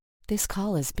This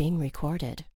call is being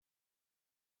recorded.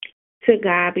 To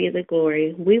God be the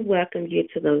glory. We welcome you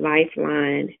to the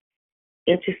Lifeline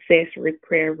Intercessory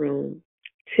Prayer Room.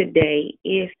 Today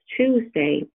is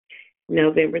Tuesday,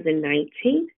 November the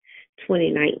 19th,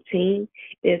 2019.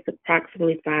 It's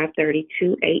approximately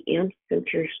 5:32 a.m.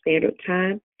 Central Standard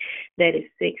Time. That is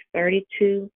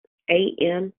 6:32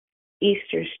 a.m.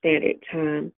 Eastern Standard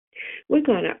Time. We're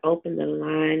going to open the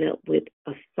line up with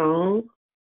a song,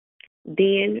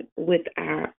 then with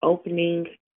our opening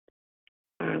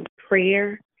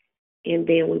prayer, and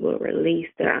then we will release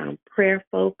the prayer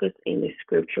focus and the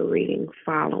scripture reading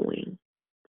following.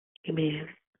 Amen.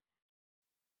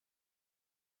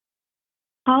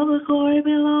 All the glory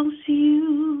belongs to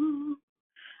you.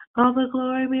 All the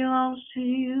glory belongs to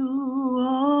you,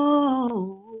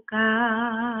 oh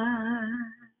God.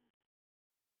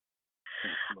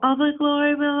 All the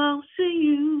glory belongs to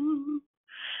you.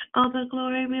 All the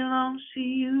glory belongs to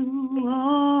you,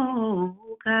 oh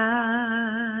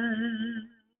God.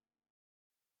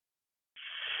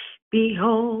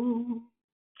 Behold,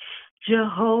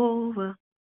 Jehovah,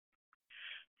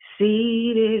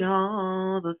 seated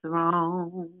on the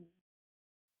throne.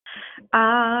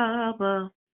 Abba,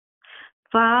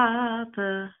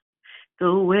 Father,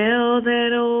 the well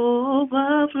that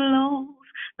overflows,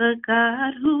 the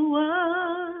God who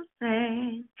was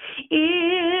and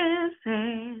is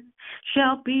and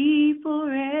shall be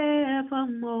forevermore.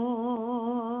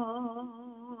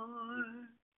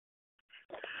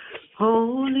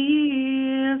 Holy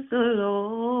is the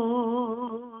Lord.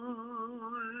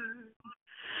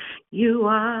 You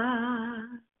are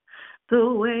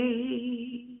the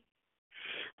way,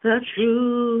 the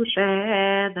truth,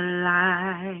 and the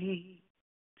light.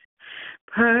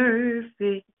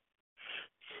 Perfect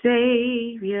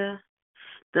Savior,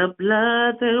 the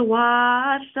blood that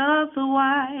washed us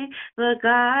white, the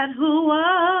God who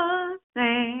was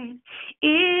and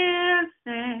is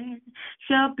and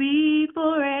shall be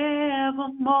forevermore.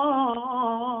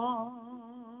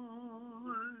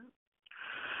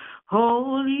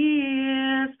 Holy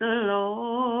is the Lord.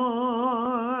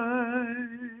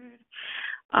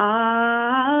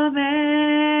 Amen.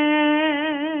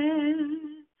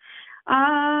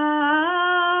 Amen.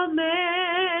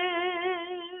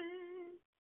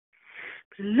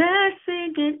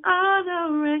 Blessing and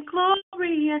honor and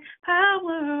glory and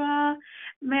power.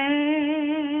 Amen.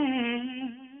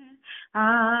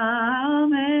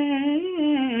 Amen.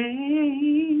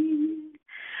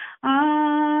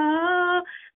 Amen.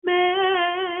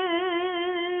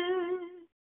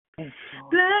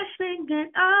 Blessing and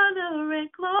honor and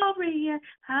glory and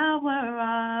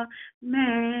power. Amen.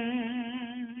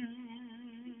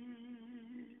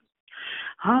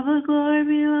 All the glory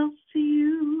belongs to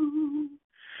you.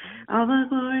 All the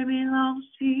glory belongs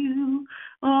to you,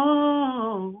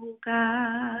 oh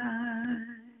God.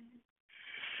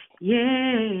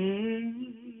 Yeah.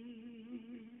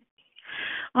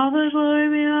 All the glory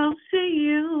belongs to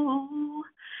you.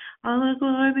 All the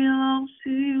glory belongs to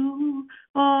you,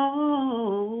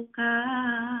 oh God.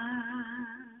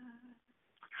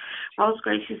 Most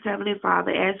gracious Heavenly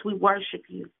Father, as we worship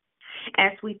you,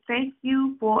 as we thank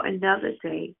you for another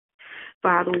day,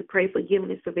 Father, we pray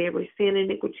forgiveness of every sin,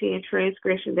 iniquity, and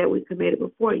transgression that we committed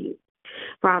before you.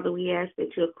 Father, we ask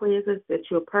that you'll cleanse us, that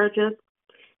you'll purge us,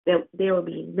 that there will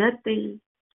be nothing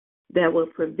that will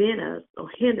prevent us or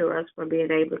hinder us from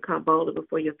being able to come boldly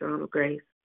before your throne of grace.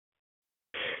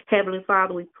 Heavenly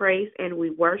Father, we praise and we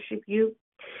worship you.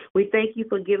 We thank you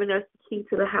for giving us the key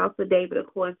to the house of David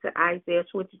according to Isaiah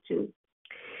 22.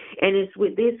 And it's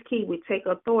with this key we take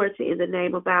authority in the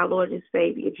name of our Lord and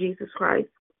Savior, Jesus Christ,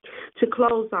 to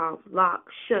close off, lock,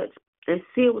 shut, and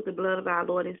seal with the blood of our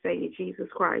Lord and Savior, Jesus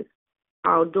Christ,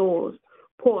 our doors,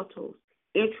 portals,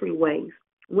 entryways,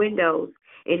 windows,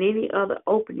 and any other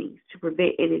openings to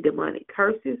prevent any demonic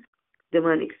curses,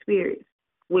 demonic spirits,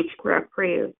 witchcraft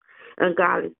prayers,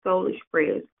 ungodly soulish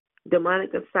prayers,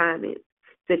 demonic assignments,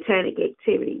 satanic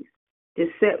activities,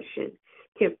 deception,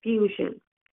 confusion,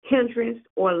 hindrance,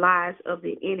 or lies of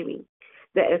the enemy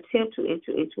that attempt to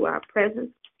enter into our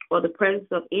presence or the presence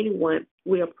of anyone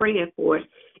we are praying for.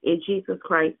 In Jesus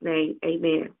Christ's name,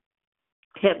 amen.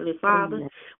 Heavenly Father, amen.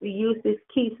 We use this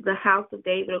key to the house of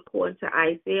David according to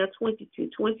Isaiah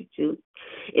 22:22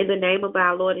 in the name of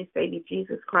our Lord and Savior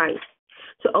Jesus Christ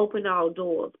to open all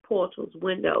doors, portals,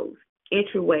 windows,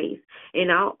 entryways, and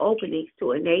all openings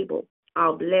to enable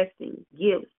all blessings,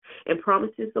 gifts, and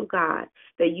promises of God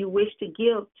that you wish to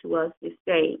give to us this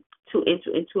day to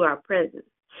enter into our presence.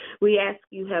 We ask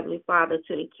you, Heavenly Father,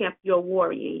 to encamp your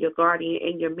warrior, your guardian,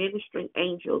 and your ministering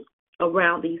angels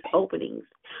around these openings,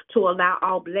 to allow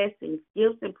all blessings,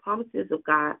 gifts, and promises of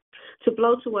God to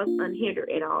flow to us unhindered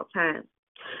at all times.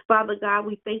 Father God,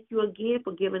 we thank you again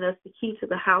for giving us the key to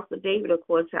the house of David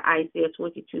according to Isaiah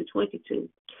 22:22.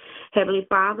 Heavenly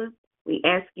Father, we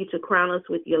ask you to crown us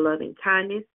with your loving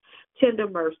kindness, tender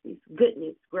mercies,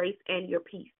 goodness, grace, and your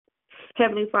peace.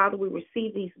 Heavenly Father, we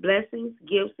receive these blessings,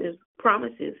 gifts, and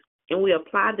promises, and we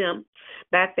apply them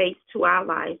by faith to our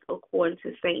lives according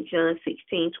to St. John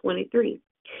 16:23.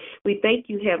 We thank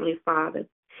you, Heavenly Father,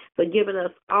 for giving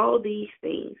us all these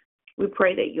things. We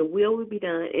pray that your will be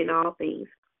done in all things.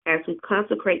 As we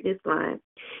consecrate this line,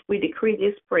 we decree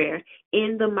this prayer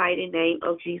in the mighty name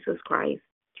of Jesus Christ.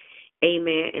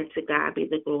 Amen, and to God be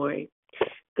the glory.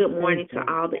 Good morning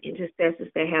to all the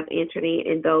intercessors that have entered in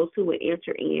and those who will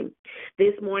enter in.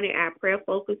 This morning, our prayer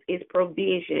focus is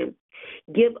provision.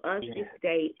 Give us this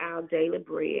day our daily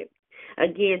bread.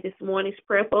 Again, this morning's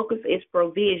prayer focus is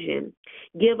provision.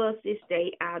 Give us this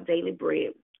day our daily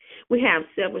bread. We have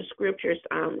several scriptures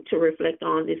to reflect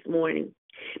on this morning.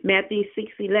 Matthew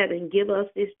 6:11, give us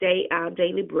this day our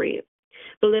daily bread.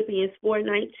 Philippians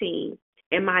 4:19,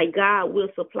 and my God will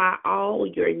supply all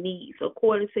your needs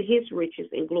according to his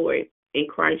riches and glory in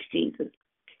Christ Jesus.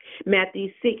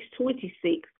 Matthew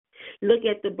 6:26, look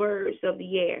at the birds of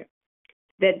the air,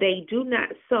 that they do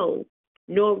not sow,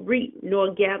 nor reap,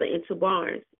 nor gather into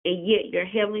barns, and yet your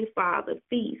heavenly Father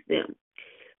feeds them.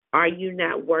 Are you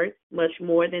not worth much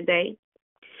more than they?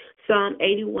 Psalm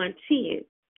 81:10,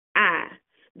 I,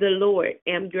 the Lord,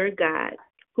 am your God,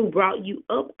 who brought you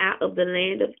up out of the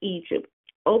land of Egypt.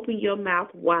 Open your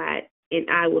mouth wide, and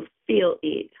I will fill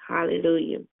it.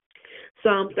 Hallelujah.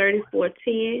 Psalm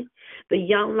 34:10, the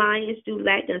young lions do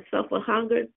lack and suffer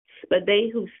hunger, but they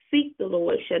who seek the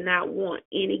Lord shall not want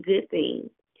any good thing.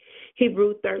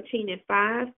 Hebrews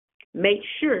 13:5, make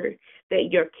sure that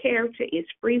your character is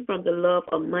free from the love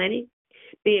of money,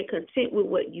 being content with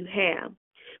what you have.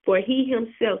 For he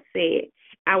himself said,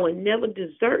 I will never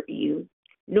desert you,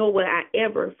 nor will I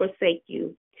ever forsake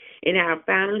you. And our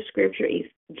final scripture is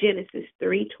Genesis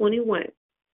 3:21.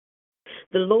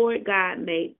 The Lord God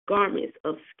made garments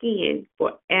of skin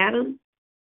for Adam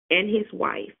and his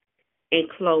wife and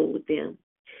clothed them.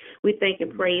 We thank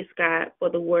and praise God for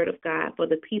the word of God, for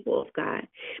the people of God.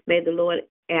 May the Lord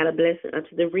add a blessing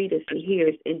unto the readers, the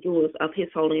hearers, and doers of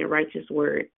his holy and righteous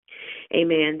word.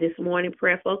 Amen. This morning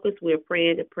prayer focus, we're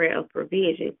praying the prayer of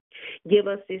provision. Give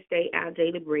us this day our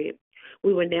daily bread.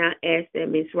 We will now ask that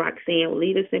Ms. Roxanne will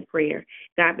lead us in prayer.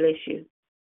 God bless you.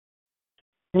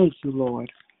 Thank you,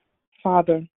 Lord.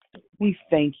 Father, we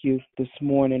thank you this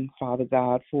morning, Father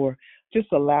God, for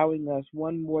just allowing us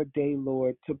one more day,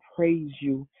 Lord, to praise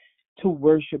you, to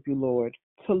worship you, Lord,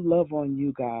 to love on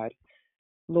you, God.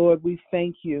 Lord, we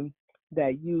thank you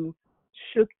that you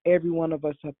shook every one of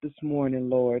us up this morning,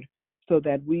 Lord, so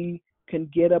that we can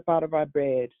get up out of our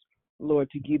beds, Lord,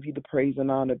 to give you the praise and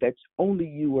honor that only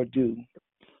you are due.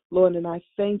 Lord, and I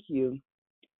thank you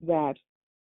that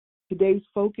today's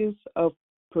focus of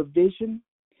provision,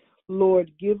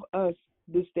 Lord, give us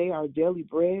this day our daily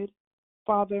bread.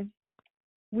 Father,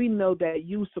 we know that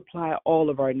you supply all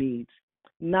of our needs,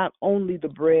 not only the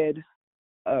bread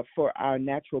for our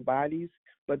natural bodies,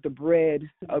 but the bread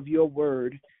of your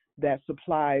word that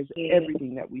supplies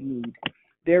everything that we need.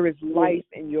 There is life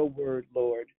in your word,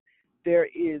 Lord.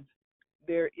 There's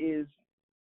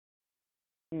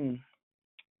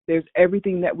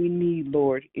everything that we need,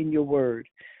 Lord, in your word.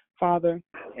 Father,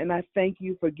 and I thank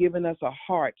you for giving us a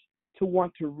heart to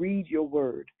want to read your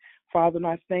word. Father, and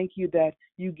I thank you that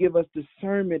you give us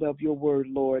discernment of your word,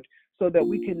 Lord, so that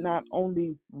we can not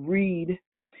only read,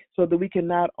 so that we can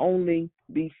not only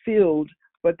be filled,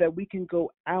 but that we can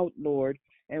go out, Lord,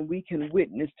 and we can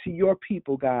witness to your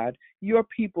people, God, your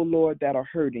people, Lord, that are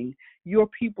hurting, your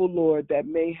people, Lord, that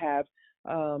may have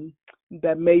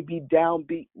that may be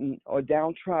downbeaten or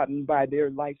downtrodden by their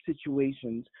life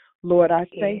situations. Lord, I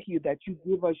thank you that you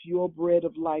give us your bread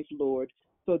of life, Lord,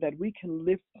 so that we can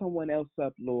lift someone else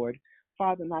up, Lord.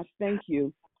 Father, and I thank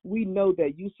you. We know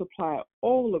that you supply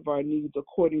all of our needs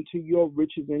according to your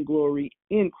riches and glory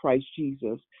in Christ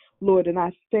Jesus. Lord, and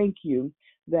I thank you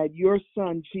that your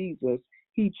son Jesus,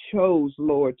 he chose,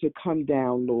 Lord, to come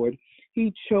down, Lord.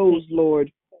 He chose,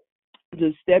 Lord,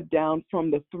 to step down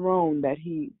from the throne that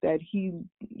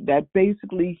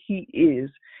basically he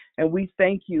is. And we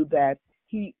thank you that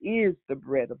he is the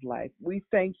bread of life. We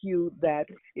thank you that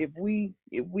if we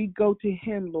go to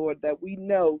him, Lord, that we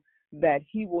know that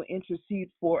he will intercede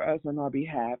for us on our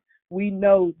behalf. We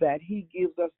know that he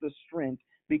gives us the strength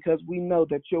because we know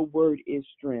that your word is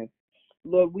strength.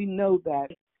 Lord, we know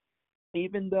that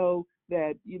even though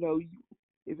that,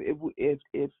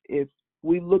 if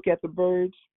we look at the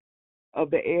birds of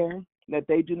the air, that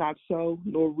they do not sow,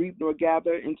 nor reap, nor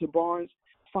gather into barns,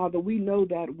 Father, we know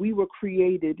that we were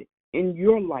created in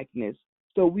your likeness.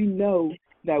 So we know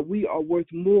that we are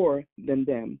worth more than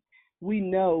them. We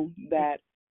know that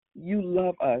you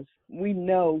love us. We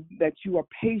know that you are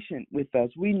patient with us.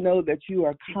 We know that you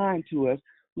are kind to us,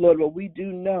 Lord, but we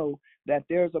do know that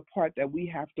there's a part that we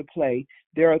have to play.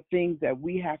 There are things that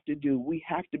we have to do. We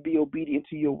have to be obedient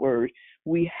to your word.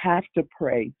 We have to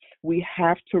pray. We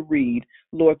have to read,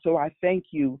 Lord. So I thank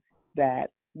you that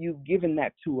you've given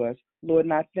that to us, Lord,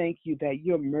 and I thank you that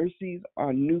your mercies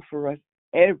are new for us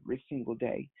every single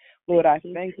day. Lord, I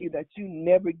thank you that you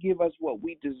never give us what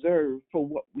we deserve for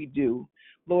what we do.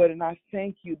 Lord, and I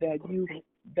thank you that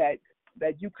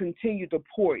you continue to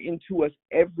pour into us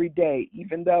every day,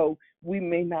 even though we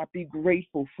may not be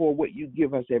grateful for what you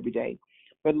give us every day.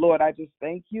 But Lord, I just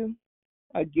thank you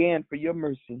again for your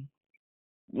mercy.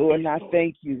 Lord, and I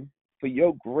thank you for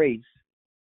your grace,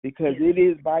 because it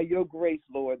is by your grace,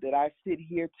 Lord, that I sit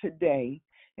here today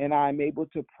and I'm able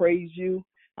to praise you.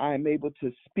 I'm able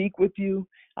to speak with you.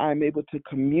 I'm able to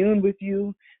commune with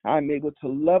you. I'm able to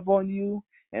love on you.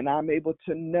 And I'm able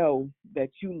to know that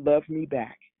you love me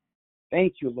back.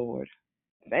 Thank you, Lord.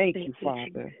 Thank you,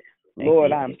 Father.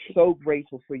 Lord, I'm so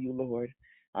grateful for you, Lord.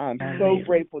 I'm so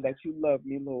grateful that you love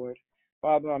me, Lord.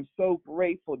 Father, I'm so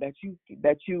grateful that you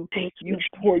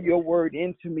pour your word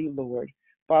into me, Lord.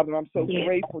 Father, I'm so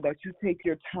grateful that you take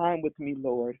your time with me,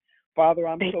 Lord. Father,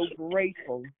 I'm so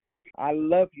grateful. I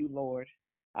love you, Lord.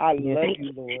 I love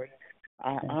you, Lord.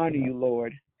 I honor you,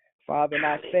 Lord. Father, and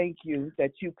I thank you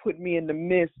that you put me in the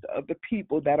midst of the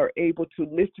people that are able to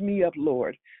lift me up,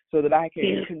 Lord, so that I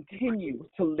can continue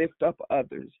to lift up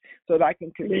others, so that I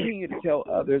can continue to tell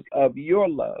others of your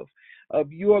love,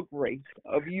 of your grace,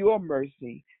 of your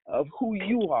mercy, of who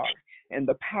you are, and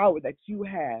the power that you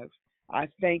have. I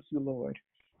thank you, Lord.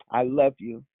 I love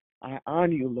you. I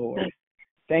honor you, Lord.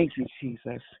 Thank you,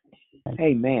 Jesus.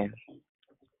 Amen.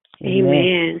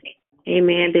 Amen.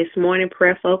 Amen. This morning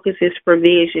prayer focus is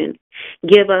provision.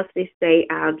 Give us this day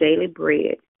our daily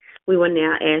bread. We will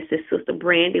now ask that Sister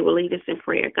Brandy will lead us in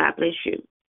prayer. God bless you.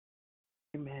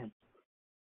 Amen.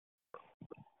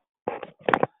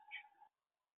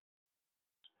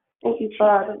 Thank you,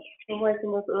 Father, for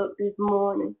waking us up this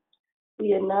morning.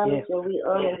 We acknowledge and we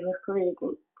honor your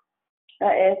presence. I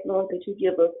ask, Lord, that you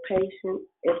give us patience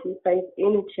as we face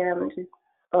any challenges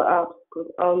or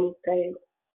obstacles on this day.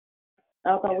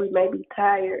 Although we may be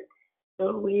tired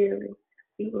and weary,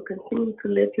 we will continue to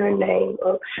lift your name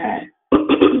up high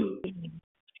and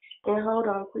hold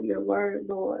on to your word,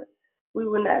 Lord. We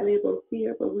will not live in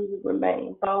fear, but we will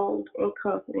remain bold and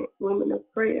confident women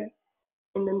of prayer.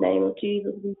 In the name of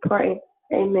Jesus, we pray.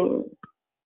 Amen.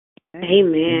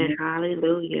 Amen.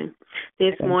 Hallelujah.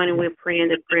 This morning we're praying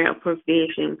the prayer of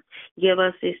provision. Give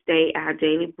us this day our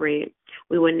daily bread.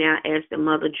 We will now ask that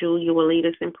Mother Julia will lead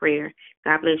us in prayer.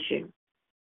 God bless you.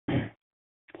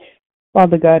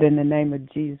 Father God, in the name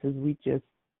of Jesus, we just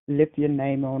lift your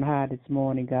name on high this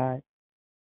morning, God.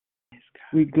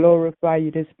 We glorify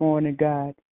you this morning,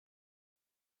 God.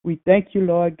 We thank you,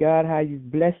 Lord God, how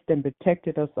you've blessed and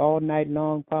protected us all night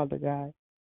long, Father God.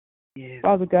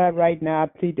 Father God, right now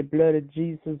I plead the blood of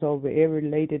Jesus over every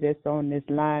lady that's on this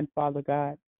line, Father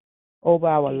God, over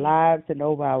our lives and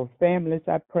over our families,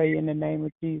 I pray in the name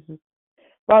of Jesus.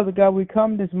 Father God, we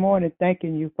come this morning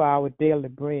thanking you for our daily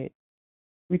bread.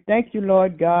 We thank you,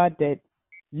 Lord God, that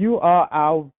you are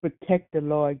our protector,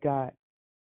 Lord God.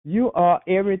 You are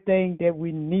everything that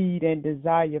we need and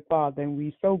desire, Father, and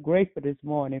we're so grateful this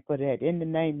morning for that in the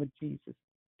name of Jesus.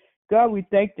 God, we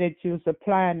thank that you're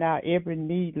supplying our every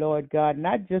need, Lord God,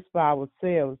 not just for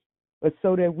ourselves, but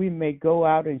so that we may go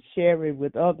out and share it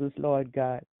with others, Lord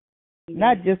God.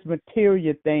 Not just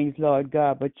material things, Lord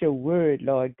God, but your word,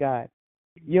 Lord God.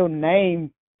 Your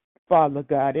name, Father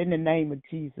God, in the name of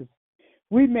Jesus.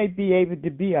 We may be able to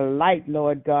be a light,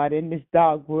 Lord God, in this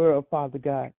dark world, Father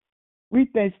God. We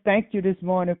thank you this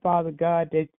morning, Father God,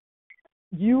 that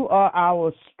you are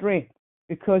our strength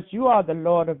because you are the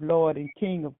Lord of Lords and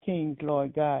King of Kings,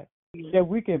 Lord God, that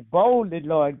we can boldly,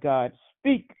 Lord God,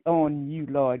 speak on you,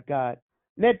 Lord God.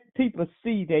 Let people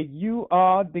see that you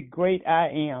are the great I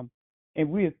am, and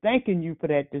we are thanking you for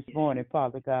that this morning,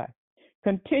 Father God.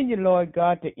 Continue, Lord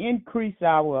God, to increase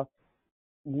our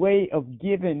way of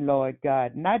giving, Lord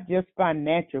God, not just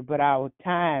financial, but our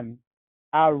time,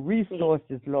 our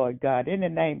resources, Lord God, in the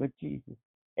name of Jesus,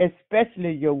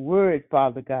 especially your word,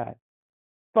 Father God.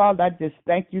 Father, I just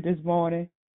thank you this morning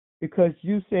because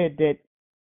you said that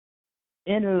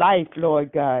in life,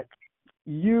 Lord God,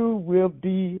 you will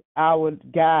be our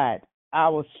guide.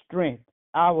 our strength,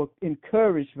 our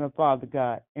encouragement, Father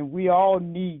God. And we all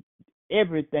need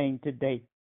everything today.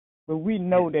 But we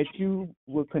know that you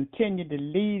will continue to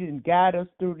lead and guide us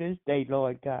through this day,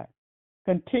 Lord God.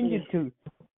 Continue to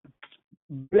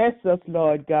bless us,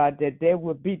 Lord God, that there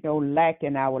will be no lack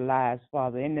in our lives,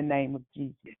 Father, in the name of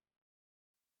Jesus.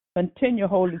 Continue,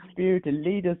 Holy Spirit, to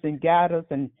lead us and guide us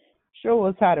and show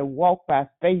us how to walk by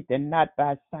faith and not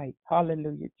by sight.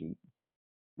 Hallelujah, Jesus.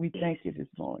 We thank you this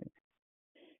morning.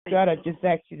 God, I just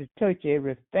ask you to touch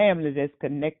every family that's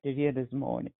connected here this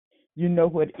morning. You know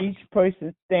what each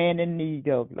person stands in need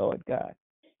of, Lord God.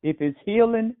 If it's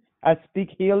healing, I speak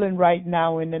healing right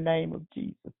now in the name of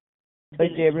Jesus.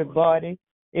 Touch every body,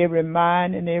 every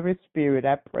mind, and every spirit,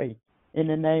 I pray, in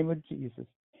the name of Jesus.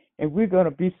 And we're going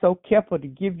to be so careful to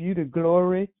give you the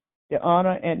glory, the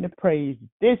honor, and the praise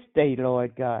this day,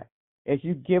 Lord God, as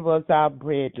you give us our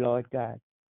bread, Lord God.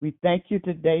 We thank you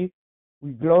today.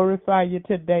 We glorify you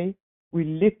today. We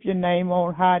lift your name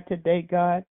on high today,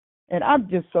 God. And I'm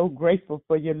just so grateful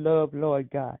for your love, Lord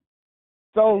God.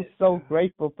 So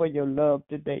grateful for your love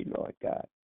today, Lord God.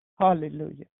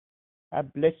 Hallelujah. I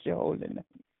bless your holy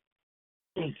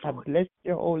name. I bless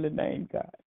your holy name,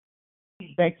 God.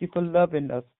 Thank you for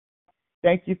loving us.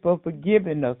 Thank you for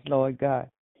forgiving us, Lord God.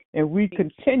 And we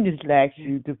continuously ask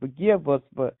you to forgive us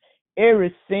for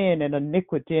every sin and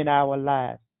iniquity in our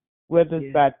lives, whether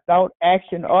it's by thought,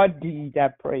 action, or deed, I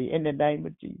pray, in the name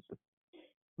of Jesus.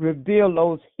 Reveal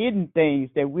those hidden things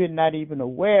that we're not even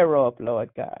aware of, Lord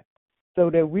God, so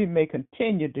that we may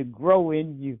continue to grow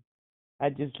in you. I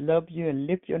just love you and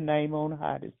lift your name on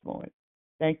high this morning.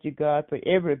 Thank you, God, for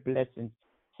every blessing,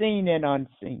 seen and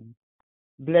unseen.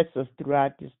 Bless us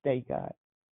throughout this day, God.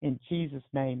 In Jesus'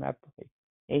 name I pray.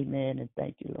 Amen, and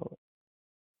thank you, Lord.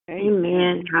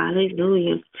 Amen.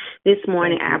 Hallelujah. This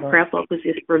morning, our prayer focus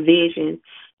is provision.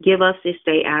 Give us this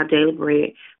day our daily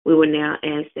bread. We will now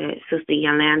ask that Sister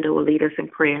Yolanda will lead us in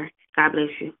prayer. God bless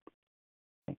you.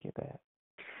 Thank you, God.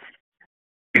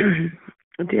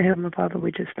 Dear Heavenly Father,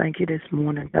 we just thank you this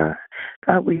morning, God.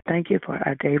 God, we thank you for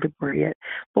our daily bread.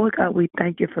 Lord God, we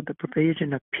thank you for the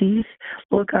provision of peace.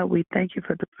 Lord God, we thank you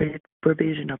for the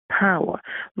provision of power.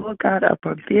 Lord God, a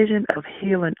provision of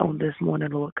healing on this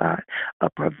morning, Lord God. A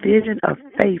provision of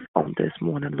faith on this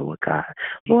morning, Lord God.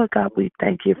 Lord God, we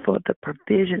thank you for the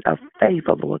provision of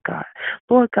favor, Lord God.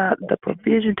 Lord God, the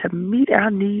provision to meet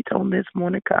our needs on this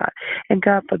morning, God. And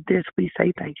God, for this we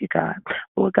say thank you, God.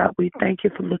 Lord God, we thank you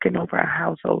for looking over our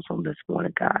households on this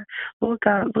morning, God. Lord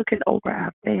God, looking over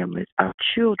our families, our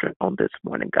children on this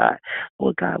morning, God.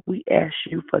 Lord God, we ask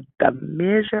you for the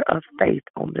measure of faith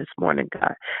on this morning,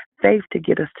 God. Faith to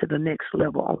get us to the next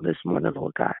level on this morning,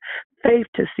 Lord God. Faith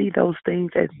to see those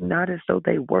things as not as though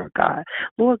they were, God.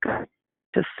 Lord God,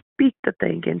 to speak the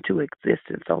thing into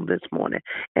existence on this morning.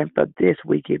 And for this,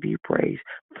 we give you praise.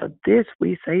 For this,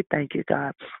 we say thank you,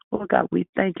 God. Lord God, we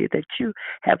thank you that you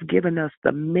have given us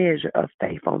the measure of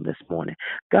faith on this morning.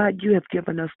 God, you have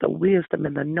given us the wisdom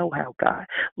and the know-how, God.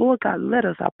 Lord God, let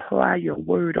us apply your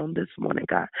word on this morning,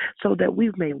 God, so that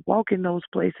we may walk in those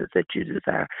places that you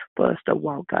desire for us to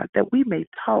walk, God, that we may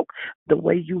talk the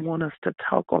way you want us to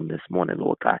talk on this morning,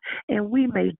 Lord God, and we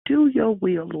may do your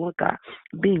will, Lord God,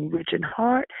 being rich in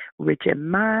heart, rich in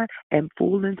mind, and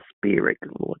full in spirit,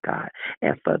 Lord God.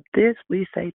 And for this, we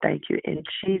say thank you in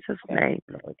Jesus' name.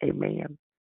 Amen.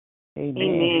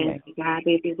 Amen. God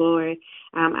be the glory.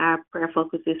 Our prayer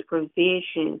focus is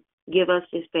provision. Give us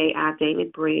this day our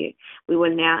daily bread. We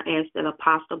will now ask that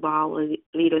Apostle Ball will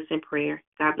lead us in prayer.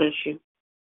 God bless you.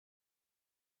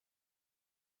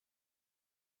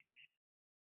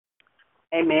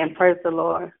 Amen. Praise the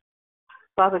Lord.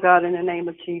 Father God, in the name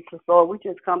of Jesus, Lord, we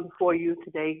just come before you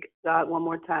today, God, one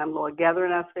more time, Lord,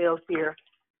 gathering ourselves here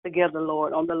together,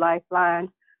 Lord, on the Lifeline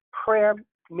prayer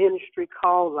ministry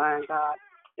call line, God.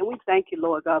 And we thank you,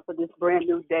 Lord God, for this brand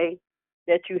new day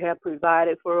that you have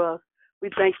provided for us. We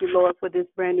thank you, Lord, for this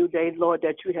brand new day, Lord,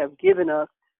 that you have given us,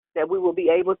 that we will be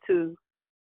able to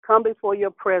come before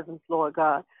your presence, Lord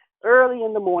God, early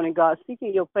in the morning, God,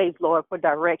 seeking your face, Lord, for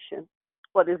direction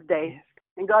for this day. Yes.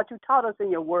 And God, you taught us in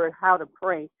your word how to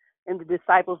pray, and the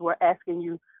disciples were asking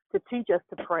you to teach us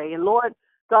to pray. And Lord,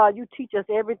 God, you teach us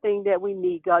everything that we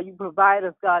need, God. You provide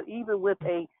us, God, even with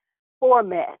a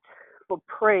format for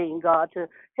praying, God, to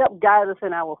help guide us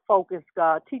in our focus,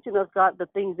 God, teaching us, God, the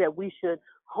things that we should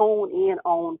hone in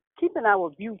on, keeping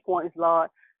our viewpoints, Lord,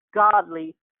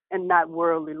 godly and not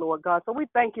worldly, Lord God. So we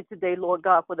thank you today, Lord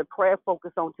God, for the prayer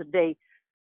focus on today,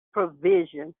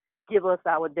 provision. Give us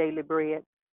our daily bread.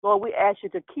 Lord, we ask you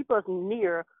to keep us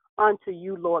near unto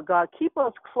you, Lord God. Keep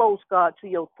us close, God, to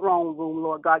your throne room,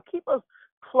 Lord God. Keep us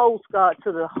close, God,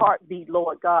 to the heartbeat,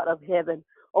 Lord God of heaven.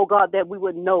 Oh, God, that we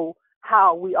would know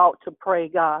how we ought to pray,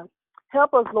 God.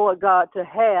 Help us, Lord God, to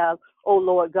have, oh,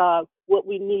 Lord God, what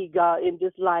we need, God, in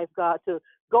this life, God, to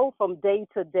go from day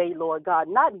to day, Lord God,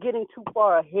 not getting too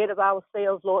far ahead of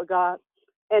ourselves, Lord God,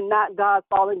 and not, God,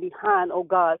 falling behind, oh,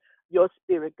 God, your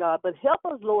spirit, God. But help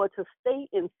us, Lord, to stay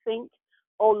in sync,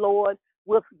 oh, Lord,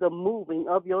 with the moving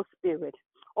of your spirit.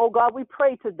 Oh, God, we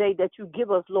pray today that you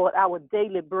give us, Lord, our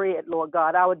daily bread, Lord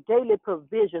God, our daily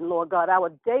provision, Lord God, our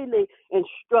daily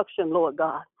instruction, Lord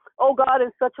God. Oh, God,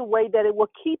 in such a way that it will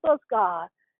keep us, God,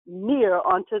 near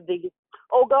unto thee.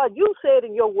 Oh, God, you said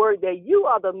in your word that you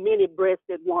are the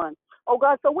many-breasted one. Oh,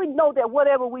 God, so we know that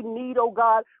whatever we need, oh,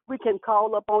 God, we can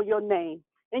call upon your name.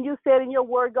 And you said in your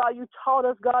word, God, you taught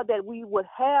us, God, that we would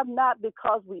have not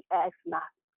because we ask not.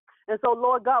 And so,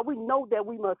 Lord God, we know that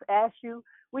we must ask you.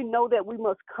 We know that we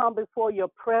must come before your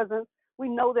presence. We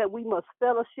know that we must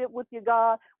fellowship with you,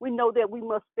 God. We know that we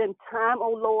must spend time,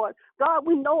 oh Lord. God,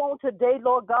 we know on today,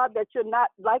 Lord God, that you're not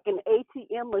like an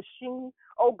ATM machine,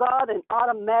 oh God, an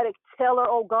automatic teller,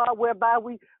 oh God, whereby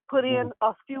we put in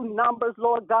a few numbers,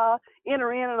 Lord God,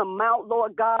 enter in an amount,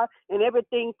 Lord God, and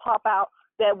everything pop out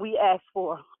that we ask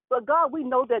for. But God, we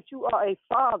know that you are a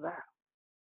father,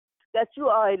 that you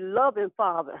are a loving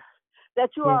father,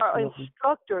 that you are an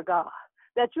instructor, God,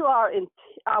 that you are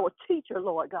our teacher,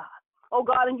 Lord God. Oh,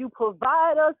 God, and you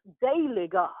provide us daily,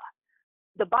 God.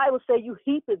 The Bible says you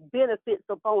heap its benefits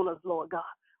upon us, Lord God.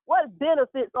 What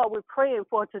benefits are we praying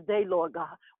for today, Lord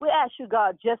God? We ask you,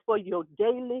 God, just for your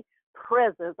daily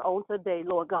presence on today,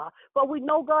 Lord God. But we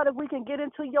know, God, if we can get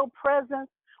into your presence,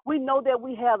 we know that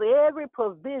we have every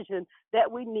provision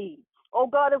that we need. Oh,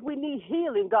 God, if we need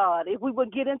healing, God, if we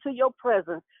would get into your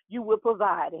presence, you will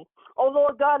provide it. Oh,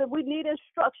 Lord God, if we need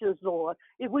instructions, Lord,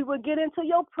 if we would get into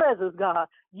your presence, God,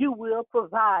 you will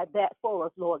provide that for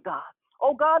us, Lord God.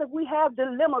 Oh, God, if we have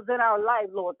dilemmas in our life,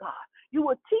 Lord God, you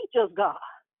will teach us, God,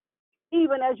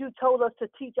 even as you told us to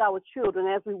teach our children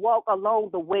as we walk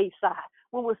along the wayside.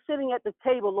 When we're sitting at the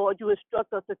table, Lord, you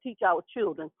instruct us to teach our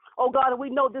children. Oh, God, and we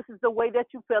know this is the way that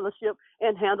you fellowship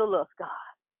and handle us, God.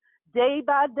 Day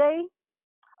by day,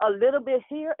 a little bit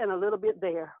here and a little bit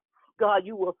there. God,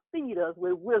 you will feed us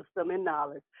with wisdom and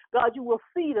knowledge. God, you will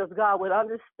feed us, God, with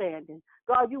understanding.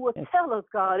 God, you will tell us,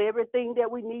 God, everything that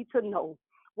we need to know.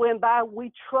 Whereby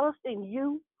we trust in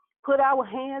you, put our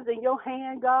hands in your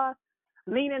hand, God,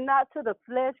 leaning not to the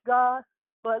flesh, God,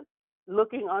 but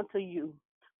looking unto you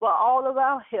for all of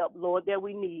our help, Lord, that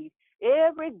we need.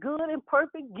 Every good and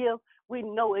perfect gift, we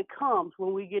know it comes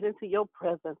when we get into your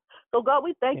presence. So, God,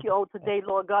 we thank you on today,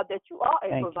 Lord God, that you are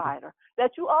a provider,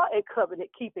 that you are a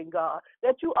covenant-keeping God,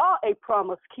 that you are a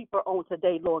promise keeper on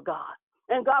today, Lord God.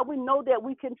 And, God, we know that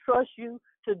we can trust you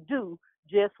to do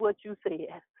just what you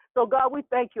said. So, God, we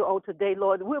thank you on today,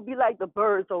 Lord. We'll be like the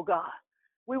birds, oh, God.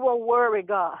 We won't worry,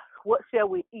 God, what shall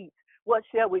we eat? What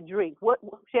shall we drink? Where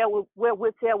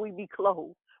shall we be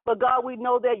clothed? But, God, we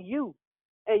know that you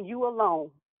and you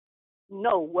alone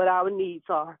know what our needs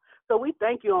are. So we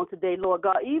thank you on today, Lord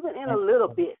God. Even in a little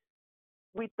bit,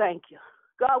 we thank you.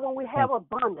 God, when we have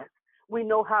abundance, we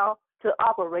know how to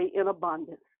operate in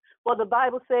abundance. For the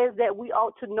Bible says that we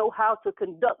ought to know how to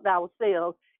conduct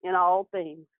ourselves in all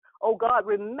things. Oh, God,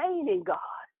 remaining, God,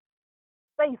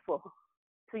 faithful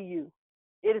to you.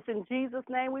 It is in Jesus'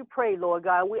 name we pray, Lord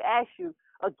God. We ask you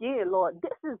again, Lord,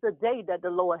 this is the day that the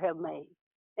Lord has made.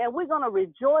 And we're going to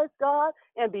rejoice, God,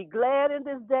 and be glad in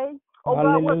this day. Oh,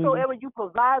 God, whatsoever you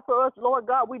provide for us, Lord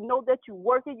God, we know that you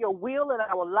work in your will in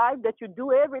our life, that you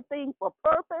do everything for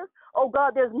purpose. Oh,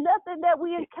 God, there's nothing that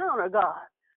we encounter, God,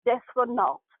 that's for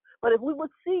naught. But if we would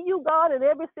see you, God, in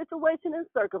every situation and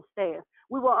circumstance,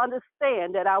 we will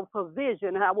understand that our provision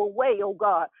and our way, oh,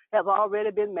 God, have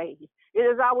already been made. It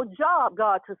is our job,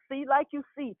 God, to see like you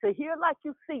see, to hear like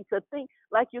you see, to think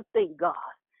like you think, God.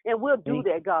 And we'll do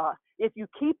that, God, if you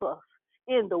keep us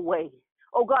in the way.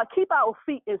 Oh, God, keep our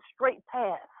feet in straight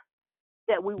paths,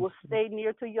 that we will stay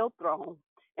near to your throne.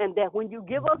 And that when you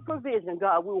give us provision,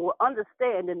 God, we will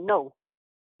understand and know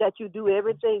that you do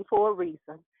everything for a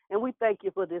reason. And we thank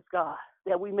you for this, God,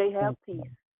 that we may have peace.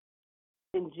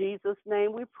 In Jesus'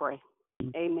 name we pray.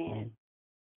 Amen.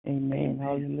 Amen.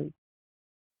 Hallelujah.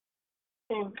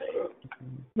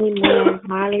 Amen.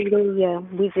 Hallelujah.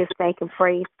 We just thank and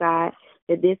praise God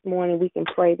that this morning we can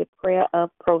pray the prayer of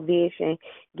provision.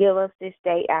 Give us this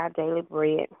day our daily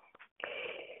bread.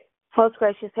 Most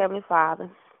gracious Heavenly Father,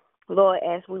 Lord,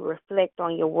 as we reflect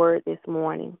on your word this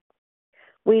morning,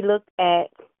 we look at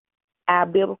our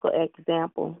biblical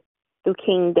example through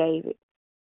King David.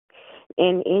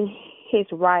 And in his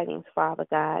writings, Father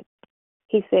God,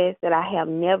 He says that I have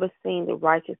never seen the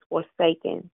righteous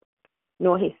forsaken,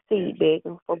 nor his seed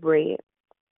begging for bread.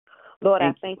 Lord,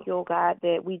 I thank you, oh God,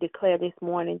 that we declare this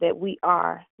morning that we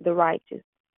are the righteous,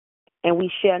 and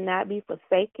we shall not be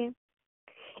forsaken,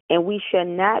 and we shall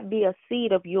not be a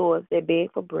seed of yours that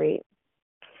beg for bread.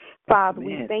 Father,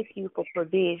 we thank you for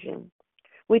provision.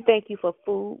 We thank you for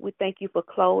food. We thank you for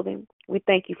clothing. We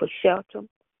thank you for shelter.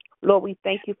 Lord, we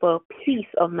thank you for peace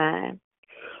of mind.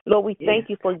 Lord, we thank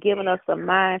you for giving us a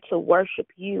mind to worship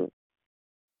you,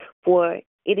 for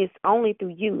it is only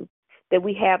through you that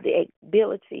we have the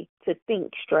ability to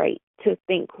think straight, to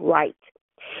think right,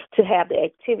 to have the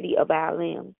activity of our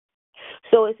limbs.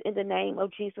 So it's in the name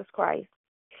of Jesus Christ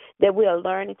that we are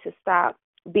learning to stop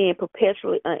being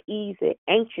perpetually uneasy,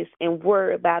 anxious, and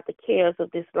worried about the cares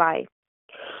of this life.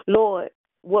 Lord,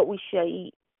 what we shall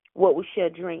eat, what we shall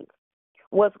drink,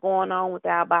 what's going on with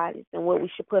our bodies, and what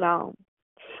we should put on.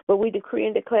 But we decree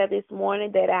and declare this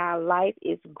morning that our life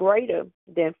is greater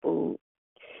than food,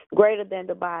 greater than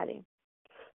the body,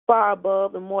 far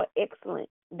above and more excellent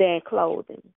than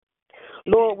clothing.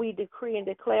 Lord, we decree and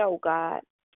declare, oh God,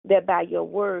 that by your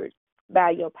word, by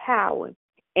your power,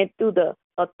 and through the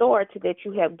authority that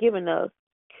you have given us,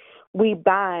 we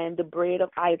bind the bread of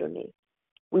idleness.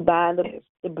 We bind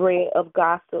the bread of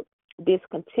gossip,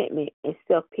 discontentment, and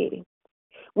self-pity.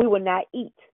 We will not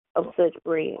eat of such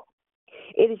bread.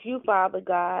 It is you, Father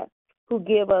God, who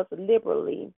give us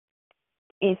liberally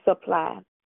in supply.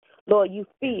 Lord, you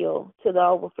fill to the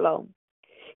overflow.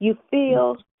 You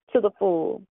fill to the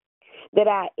full, that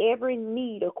our every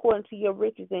need according to your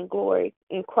riches and glory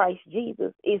in Christ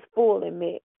Jesus is full and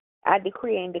met. I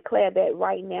decree and declare that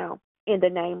right now in the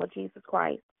name of Jesus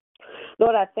Christ.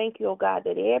 Lord, I thank you, oh God,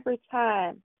 that every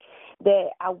time that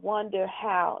I wonder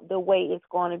how the way is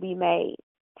going to be made,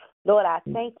 Lord, I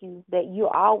thank you that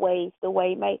you're always the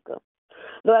way maker.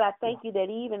 Lord, I thank you that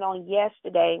even on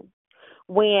yesterday,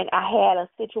 when I had a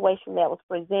situation that was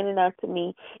presented unto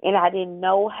me and I didn't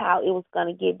know how it was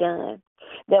going to get done,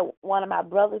 that one of my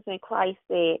brothers in Christ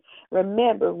said,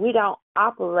 remember, we don't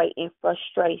operate in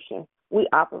frustration. We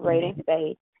operate in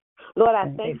faith. Lord, I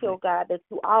thank you, oh God, that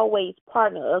you always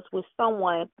partner us with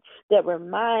someone that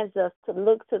reminds us to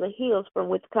look to the hills from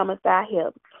which cometh our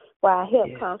help, for our help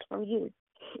comes from you.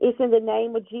 It's in the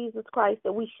name of Jesus Christ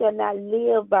that we shall not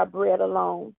live by bread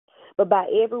alone, but by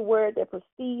every word that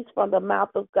proceeds from the mouth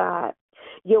of God.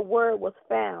 Your word was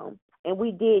found, and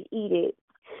we did eat it.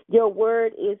 Your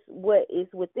word is what is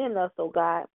within us, oh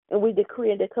God, and we decree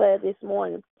and declare this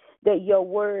morning that your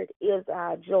word is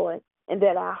our joy, and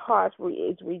that our hearts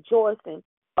is rejoicing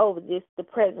over this, the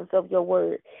presence of your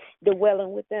word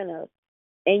dwelling within us.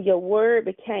 And your word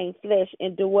became flesh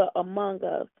and dwelt among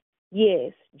us.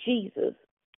 Yes, Jesus,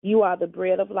 you are the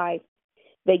bread of life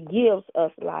that gives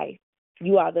us life.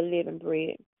 You are the living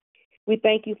bread. We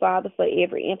thank you, Father, for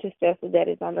every intercessor that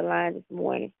is on the line this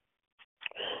morning.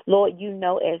 Lord, you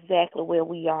know exactly where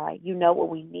we are. You know what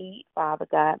we need, Father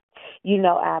God. You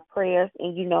know our prayers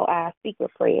and you know our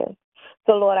secret prayers.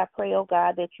 So, Lord, I pray, oh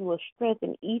God, that you will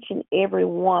strengthen each and every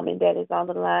woman that is on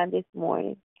the line this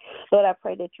morning. Lord, I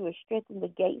pray that you will strengthen the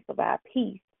gates of our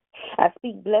peace. I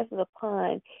speak blessings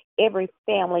upon every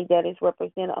family that is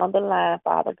represented on the line,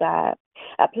 Father God.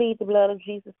 I plead the blood of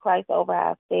Jesus Christ over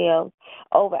ourselves,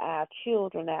 over our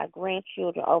children, our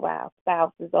grandchildren, over our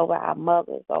spouses, over our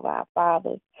mothers, over our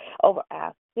fathers, over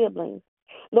our siblings.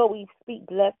 Lord, we speak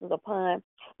blessings upon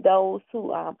those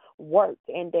who work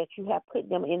and that you have put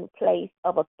them in place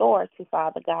of authority,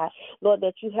 Father God. Lord,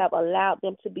 that you have allowed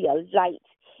them to be a light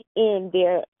in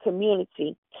their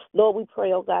community. Lord, we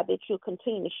pray, oh God, that you'll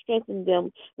continue to strengthen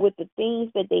them with the things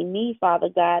that they need, Father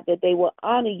God, that they will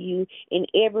honor you in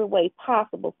every way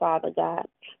possible, Father God.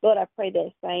 Lord, I pray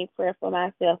that same prayer for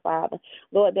myself, Father.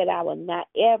 Lord, that I will not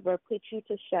ever put you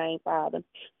to shame, Father.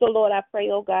 So, Lord, I pray,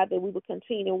 oh God, that we will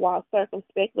continue to walk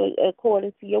circumspectly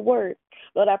according to your word.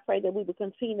 Lord, I pray that we will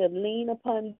continue to lean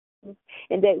upon you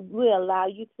and that we'll allow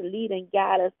you to lead and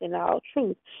guide us in all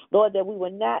truth. Lord, that we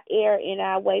will not err in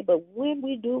our way, but when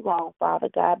we do wrong, Father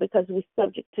God, because we're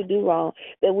subject to do wrong,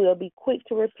 that we'll be quick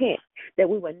to repent, that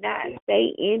we will not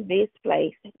stay in this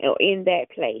place or in that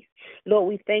place. Lord,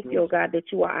 we thank you, oh God,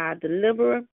 that you are our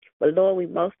deliverer, but Lord, we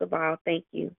most of all thank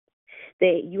you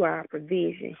that you are our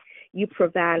provision. You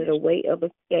provided a way of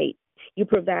escape. You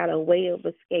provide a way of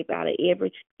escape out of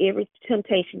every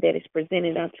temptation that is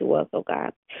presented unto us, oh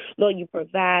God. Lord, you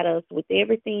provide us with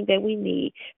everything that we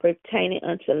need pertaining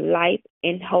unto life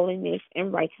and holiness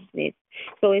and righteousness.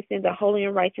 So it's in the holy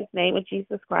and righteous name of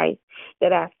Jesus Christ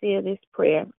that I seal this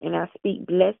prayer, and I speak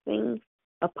blessings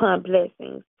upon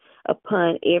blessings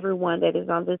upon everyone that is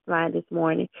on this line this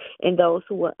morning and those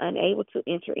who were unable to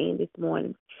enter in this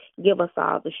morning. Give us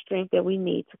all the strength that we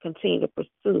need to continue to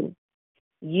pursue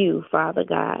you, Father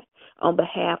God, on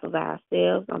behalf of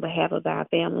ourselves, on behalf of our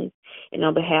families, and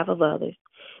on behalf of others.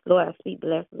 Lord, I speak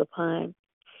blessings upon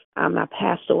my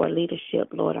pastoral leadership.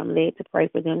 Lord, I'm led to pray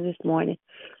for them this morning.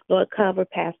 Lord, cover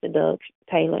Pastor Doug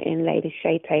Taylor and Lady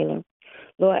Shay Taylor.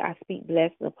 Lord, I speak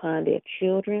blessings upon their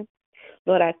children.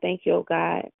 Lord, I thank you, oh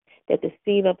God, that the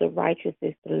seed of the righteous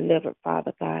is delivered,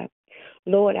 Father God.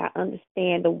 Lord, I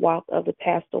understand the walk of the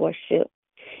pastorship,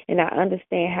 and I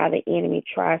understand how the enemy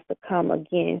tries to come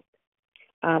against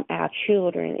our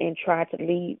children and try to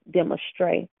lead them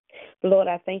astray. Lord,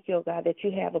 I thank you, oh God, that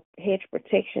you have a hedge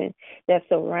protection that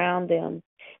surrounds them,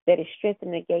 that is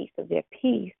strengthening the gates of their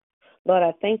peace. Lord,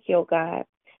 I thank you, oh God,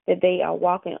 that they are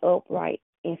walking upright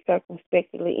and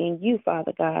circumspectly in you,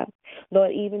 Father God.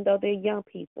 Lord, even though they're young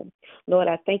people, Lord,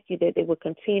 I thank you that they will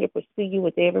continue to pursue you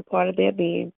with every part of their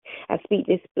being. I speak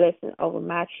this blessing over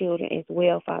my children as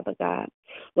well, Father God.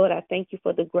 Lord, I thank you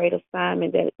for the great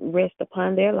assignment that rests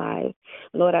upon their lives.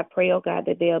 Lord, I pray, oh God,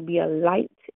 that there'll be a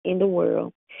light in the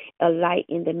world, a light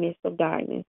in the midst of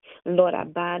darkness. And Lord, I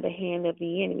bind the hand of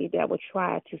the enemy that will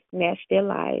try to snatch their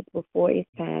lives before it's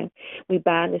time. We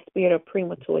bind the spirit of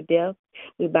premature death.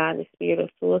 We bind the spirit of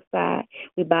suicide.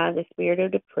 We bind the spirit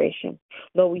of depression.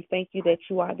 Lord, we thank you that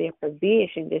you are their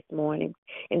provision this morning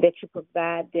and that you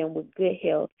provide them with good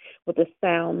health, with a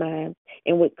sound mind,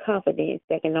 and with confidence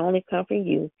that can only come from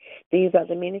you. These are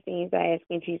the many things I ask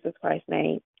in Jesus Christ's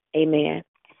name. Amen.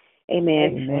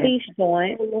 Amen. Amen. Please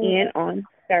join in on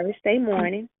Thursday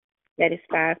morning. That is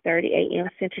 5:30 a.m.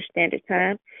 Central Standard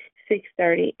Time,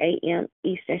 6:30 a.m.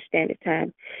 Eastern Standard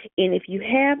Time. And if you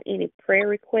have any prayer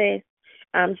requests,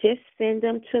 just send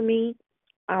them to me.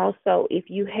 Also, if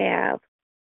you have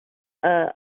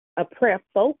a prayer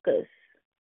focus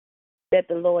that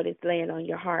the Lord is laying on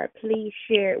your heart, please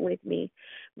share it with me,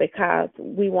 because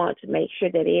we want to make sure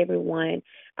that everyone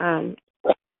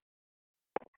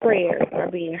prayers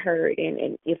are being heard,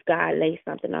 and if God lays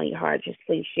something on your heart, just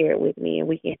please share it with me, and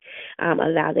we can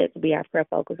allow that to be our prayer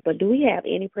focus. But do we have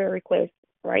any prayer requests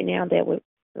right now that would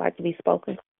like to be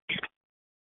spoken?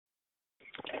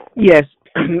 Yes,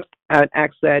 I'd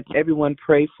ask that everyone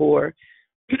pray for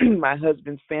my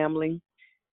husband's family.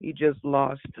 He just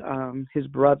lost his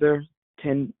brother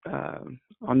on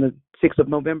the 6th of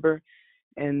November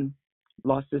and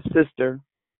lost his sister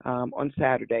on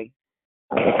Saturday.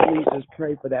 Please just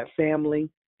pray for that family,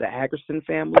 the Agerson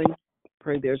family.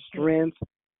 Pray their strength.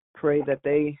 Pray that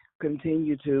they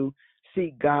continue to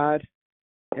seek God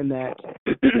and that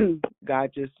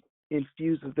God just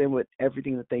infuses them with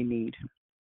everything that they need.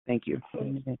 Thank you.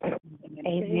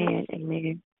 Amen.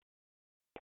 Amen.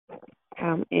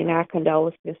 And our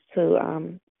condolences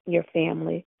to your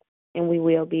family. And we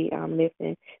will be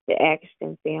lifting the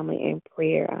Agerson family in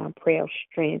prayer of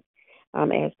strength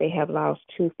as they have lost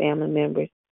 2 family members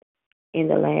in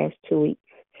the last 2 weeks.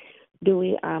 Do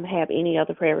we have any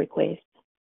other prayer requests?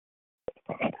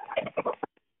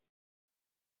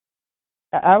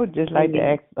 I would just like to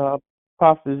ask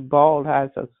Prophet Bald how's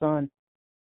her son.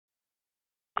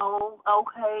 Oh,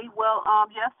 okay. Well,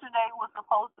 yesterday was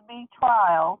supposed to be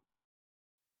trial,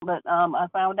 but I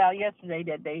found out yesterday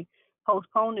that they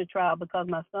postponed the trial because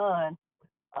my son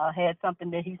had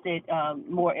something that he said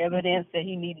more evidence that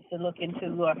he needed to look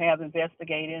into or have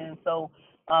investigated, and so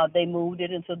they moved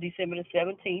it until December the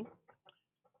 17th.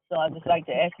 So I'd just like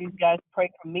to ask you guys to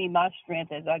pray for me, my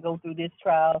strength, as I go through this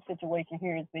trial situation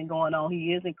here. It's been going on.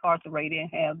 He is incarcerated and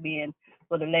have been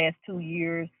for the last 2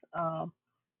 years.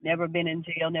 Never been in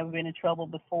jail, never been in trouble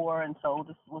before, and so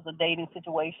this was a dating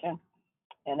situation.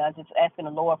 And I just asking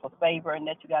the Lord for favor and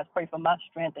that you guys pray for my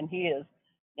strength and his,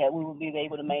 that we will be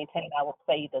able to maintain our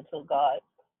faith until God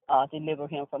deliver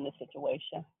him from this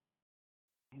situation.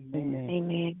 Amen.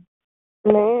 Amen.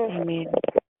 Man. Amen.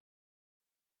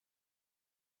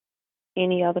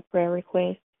 Any other prayer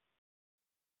requests?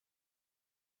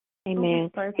 Amen.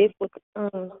 This was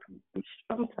I'm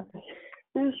sorry.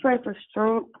 Just pray for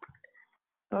strength.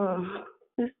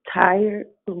 Just tired,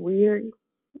 weird.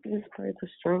 Just pray for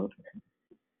strength.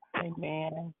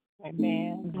 Amen.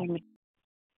 Amen. Amen.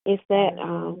 Is that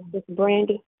Miss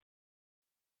Brandy?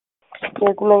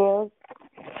 Yes, ma'am.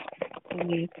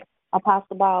 Amen.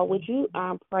 Apostle Ball, would you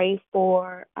pray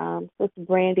for Sister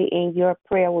Brandy, and your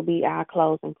prayer will be our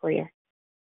closing prayer.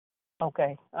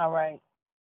 Okay. All right.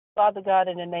 Father God,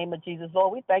 in the name of Jesus,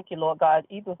 Lord, we thank you, Lord God,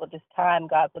 even for this time,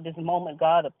 God, for this moment,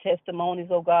 God, of testimonies,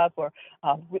 oh God, for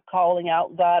calling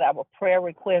out, God, our prayer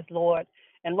request, Lord.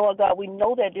 And, Lord God, we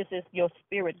know that this is your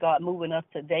spirit, God, moving us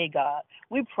today, God.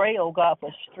 We pray, oh God, for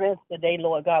strength today,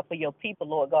 Lord God, for your people,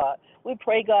 Lord God. We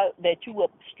pray, God, that you will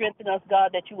strengthen us,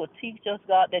 God, that you will teach us,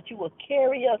 God, that you will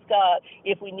carry us, God,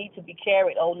 if we need to be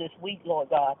carried on this week, Lord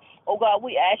God. Oh, God,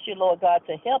 we ask you, Lord God,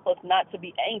 to help us not to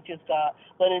be anxious, God,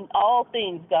 but in all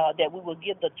things, God, that we will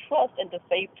give the trust and the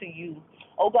faith to you.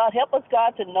 Oh, God, help us,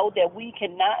 God, to know that we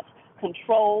cannot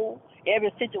control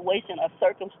every situation or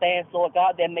circumstance, Lord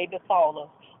God, that may befall us.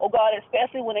 Oh, God,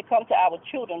 especially when it comes to our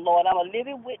children, Lord, I'm a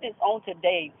living witness on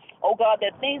today. Oh, God,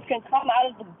 that things can come out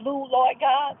of the blue, Lord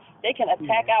God. They can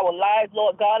attack our lives,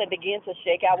 Lord God, and begin to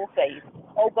shake our faith.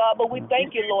 Oh, God, but we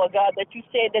thank you, Lord God, that you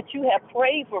said that you have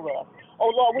prayed for us.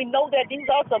 Oh, Lord, we know that these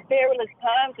are some perilous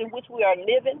times in which we are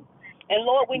living. And,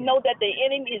 Lord, we know that the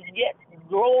enemy is yet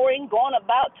going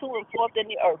about to and forth in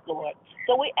the earth, Lord.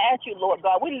 So we ask you, Lord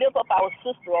God, we lift up our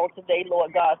sister on today,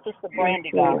 Lord God, Sister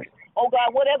Brandy, God. Oh,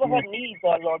 God, whatever her needs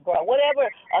are, Lord God, whatever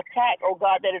attack, oh,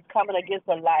 God, that is coming against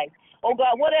her life, oh,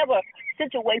 God, whatever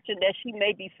situation that she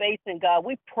may be facing, God,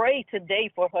 we pray today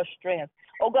for her strength.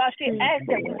 Oh, God, she asked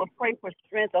that we would pray for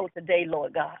strength on today,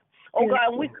 Lord God. Oh,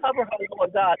 God, and we cover her,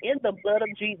 Lord God, in the blood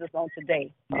of Jesus on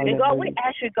today. And, God, we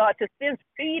ask you, God, to send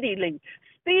speedily,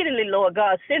 Lord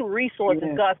God, send resources,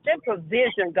 God, send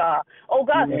provision, God. Oh,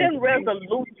 God, send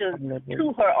resolutions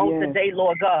to her on today,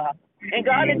 Lord God. And,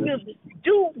 God, if you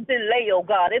do delay, oh,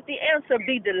 God, if the answer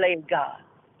be delayed, God,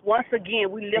 once again,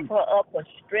 we lift her up for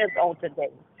strength on today.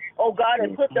 Oh, God,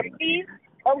 and put the peace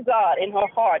of God in her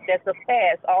heart that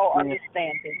surpasses all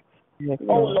understanding.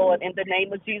 Oh, Lord, in the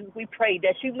name of Jesus, we pray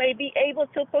that you may be able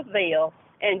to prevail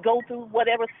and go through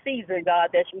whatever season, God,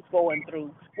 that she's going through,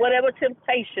 whatever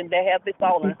temptation that have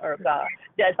befallen her, God,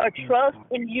 that her trust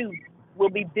in you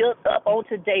will be built up on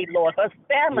today, Lord. Her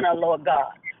stamina, Lord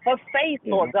God, her faith,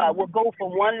 Lord God, will go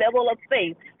from one level of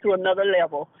faith to another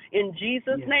level. In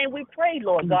Jesus' name we pray,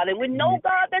 Lord God, and we know,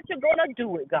 God, that you're going to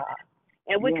do it, God.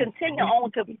 And we continue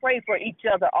on to pray for each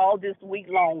other all this week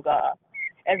long, God.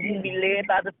 As we be led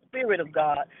by the Spirit of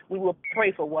God, we will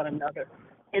pray for one another.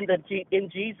 In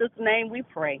Jesus' name we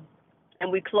pray.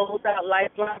 And we close out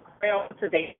Lifeline Prayer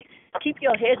today. Keep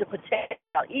your hedge of protection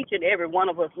out each and every one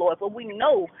of us, Lord, for we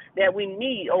know that we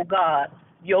need, oh God,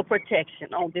 your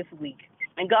protection on this week.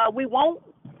 And God, we won't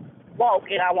walk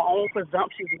in our own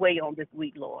presumptuous way on this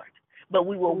week, Lord, but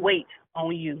we will wait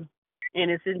on you.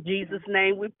 And it's in Jesus'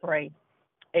 name we pray.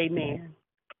 Amen.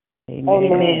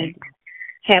 Amen.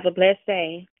 Have a blessed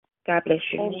day. God bless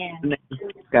you. Amen.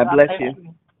 God bless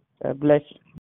you. God bless you.